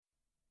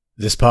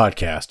This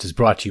podcast is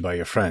brought to you by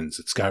your friends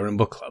at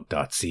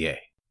SkyrimBookClub.ca.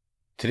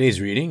 Today's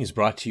reading is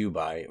brought to you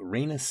by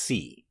Raina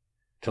C.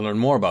 To learn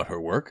more about her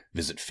work,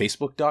 visit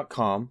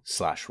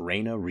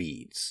facebook.com/Raina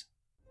Reads.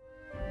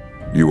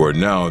 You are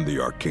now in the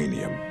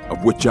Arcanium,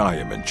 of which I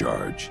am in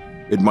charge.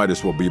 It might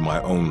as well be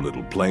my own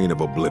little plane of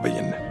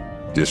oblivion.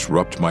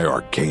 Disrupt my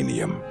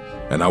Arcanium,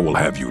 and I will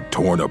have you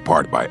torn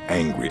apart by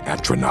angry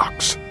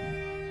Atronachs.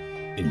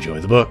 Enjoy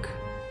the book.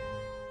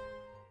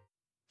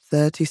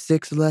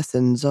 36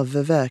 Lessons of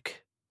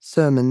Vivec,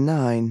 Sermon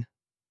 9.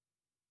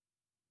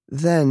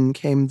 Then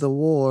came the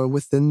war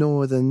with the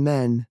northern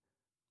men,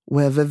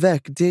 where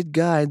Vivec did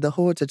guide the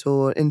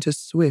Hortator into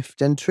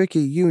swift and tricky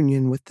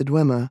union with the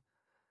Dwemer.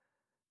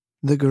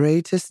 The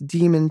greatest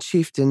demon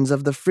chieftains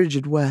of the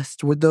frigid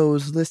west were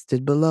those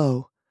listed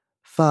below,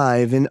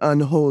 5 in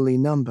unholy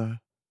number.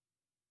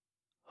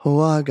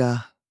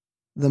 Hoaga,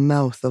 the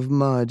mouth of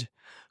mud,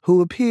 who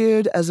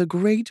appeared as a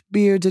great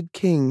bearded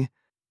king,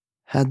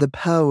 had the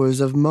powers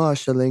of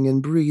marshalling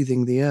and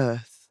breathing the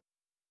earth.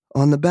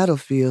 On the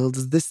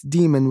battlefields, this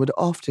demon would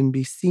often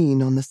be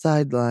seen on the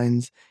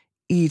sidelines,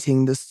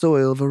 eating the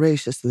soil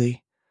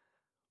voraciously.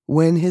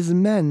 When his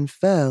men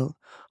fell,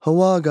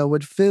 Hoaga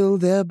would fill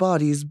their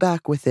bodies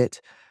back with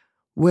it,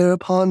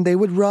 whereupon they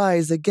would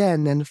rise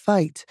again and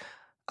fight,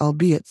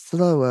 albeit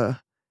slower.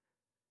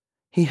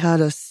 He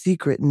had a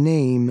secret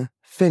name,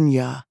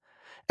 Finya,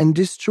 and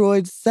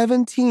destroyed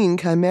 17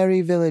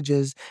 Chimeri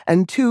villages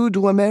and 2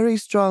 Dwemeri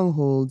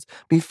strongholds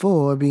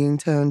before being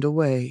turned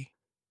away.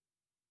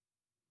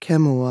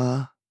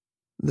 Kemua,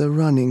 the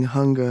running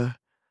hunger,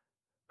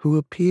 who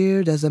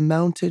appeared as a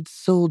mounted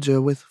soldier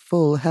with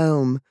full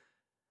helm,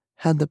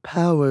 had the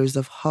powers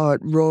of heart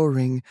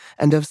roaring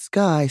and of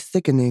sky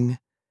sickening.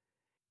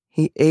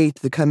 He ate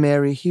the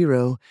Chimeri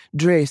hero,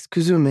 Drace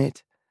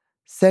Kuzumet,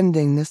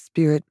 sending the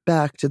spirit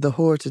back to the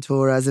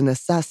Hortator as an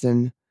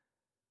assassin.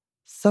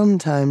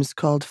 Sometimes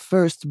called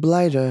First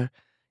Blighter,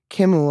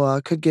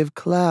 Kemua could give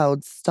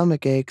clouds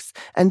stomach aches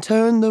and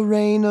turn the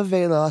rain of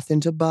Veloth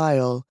into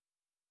bile.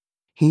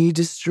 He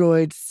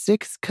destroyed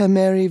 6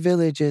 Chimeri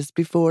villages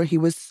before he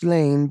was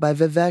slain by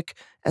Vivec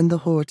and the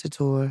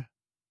Hortator.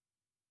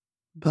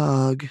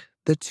 Bog,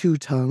 the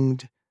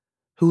two-tongued,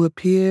 who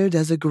appeared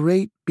as a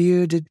great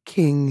bearded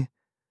king,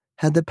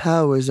 had the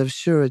powers of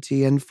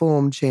surety and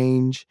form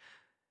change.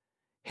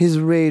 His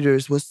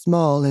raiders were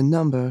small in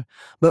number,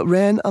 but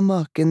ran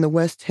amok in the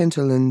west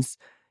hinterlands,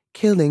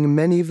 killing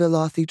many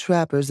Velothi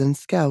trappers and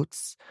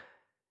scouts.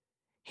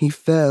 He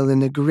fell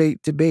in a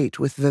great debate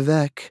with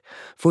Vivec,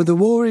 for the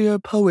warrior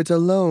poet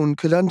alone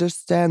could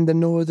understand the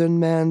northern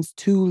man's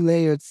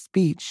 2-layered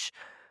speech,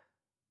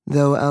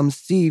 though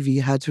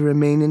Amsivi had to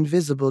remain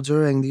invisible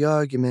during the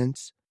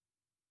argument.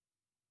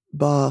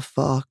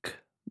 Barfok,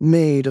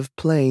 maid of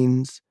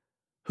plains,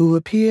 who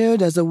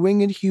appeared as a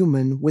winged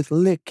human with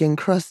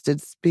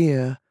lick-encrusted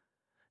spear,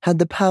 had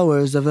the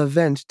powers of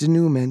event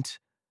denouement.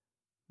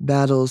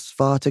 Battles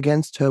fought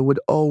against her would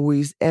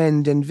always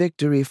end in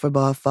victory for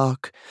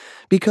Barfok,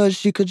 because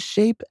she could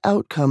shape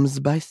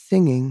outcomes by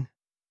singing.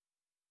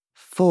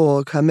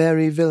 4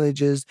 Chimeri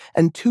villages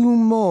and 2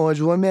 more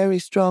Dwemeri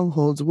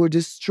strongholds were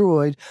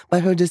destroyed by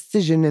her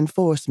decision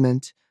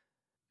enforcement.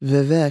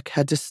 Vivec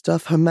had to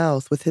stuff her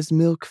mouth with his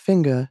milk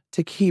finger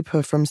to keep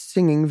her from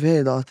singing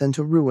Veloth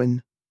into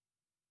ruin.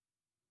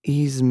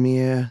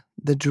 Ysmir,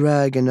 the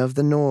dragon of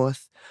the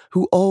north,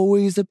 who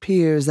always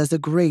appears as a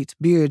great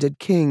bearded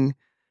king,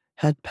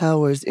 had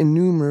powers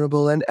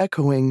innumerable and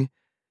echoing.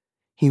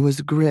 He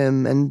was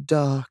grim and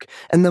dark,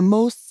 and the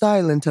most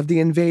silent of the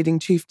invading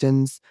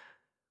chieftains,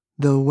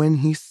 though when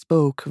he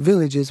spoke,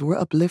 villages were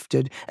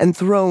uplifted and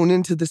thrown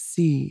into the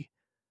sea.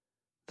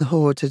 The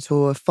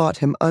Hortator fought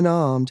him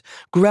unarmed,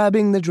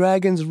 grabbing the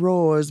dragon's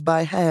roars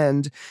by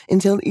hand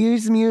until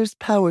Ysmir's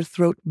power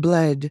throat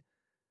bled.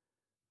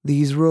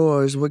 These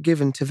roars were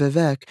given to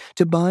Vivec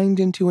to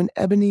bind into an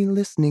ebony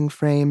listening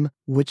frame,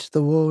 which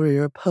the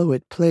warrior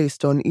poet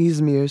placed on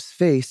Ysmir's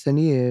face and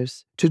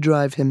ears to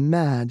drive him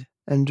mad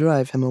and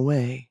drive him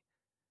away.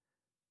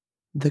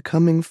 The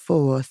coming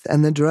forth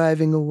and the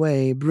driving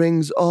away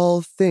brings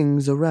all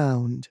things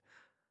around.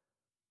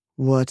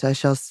 What I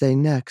shall say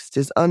next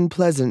is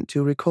unpleasant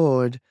to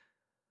record.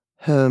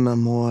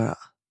 Hermamora,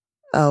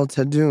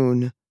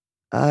 Altadun,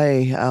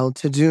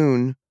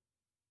 Altadun.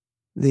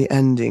 The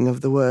ending of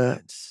the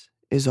words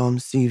is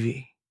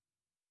Omsivi.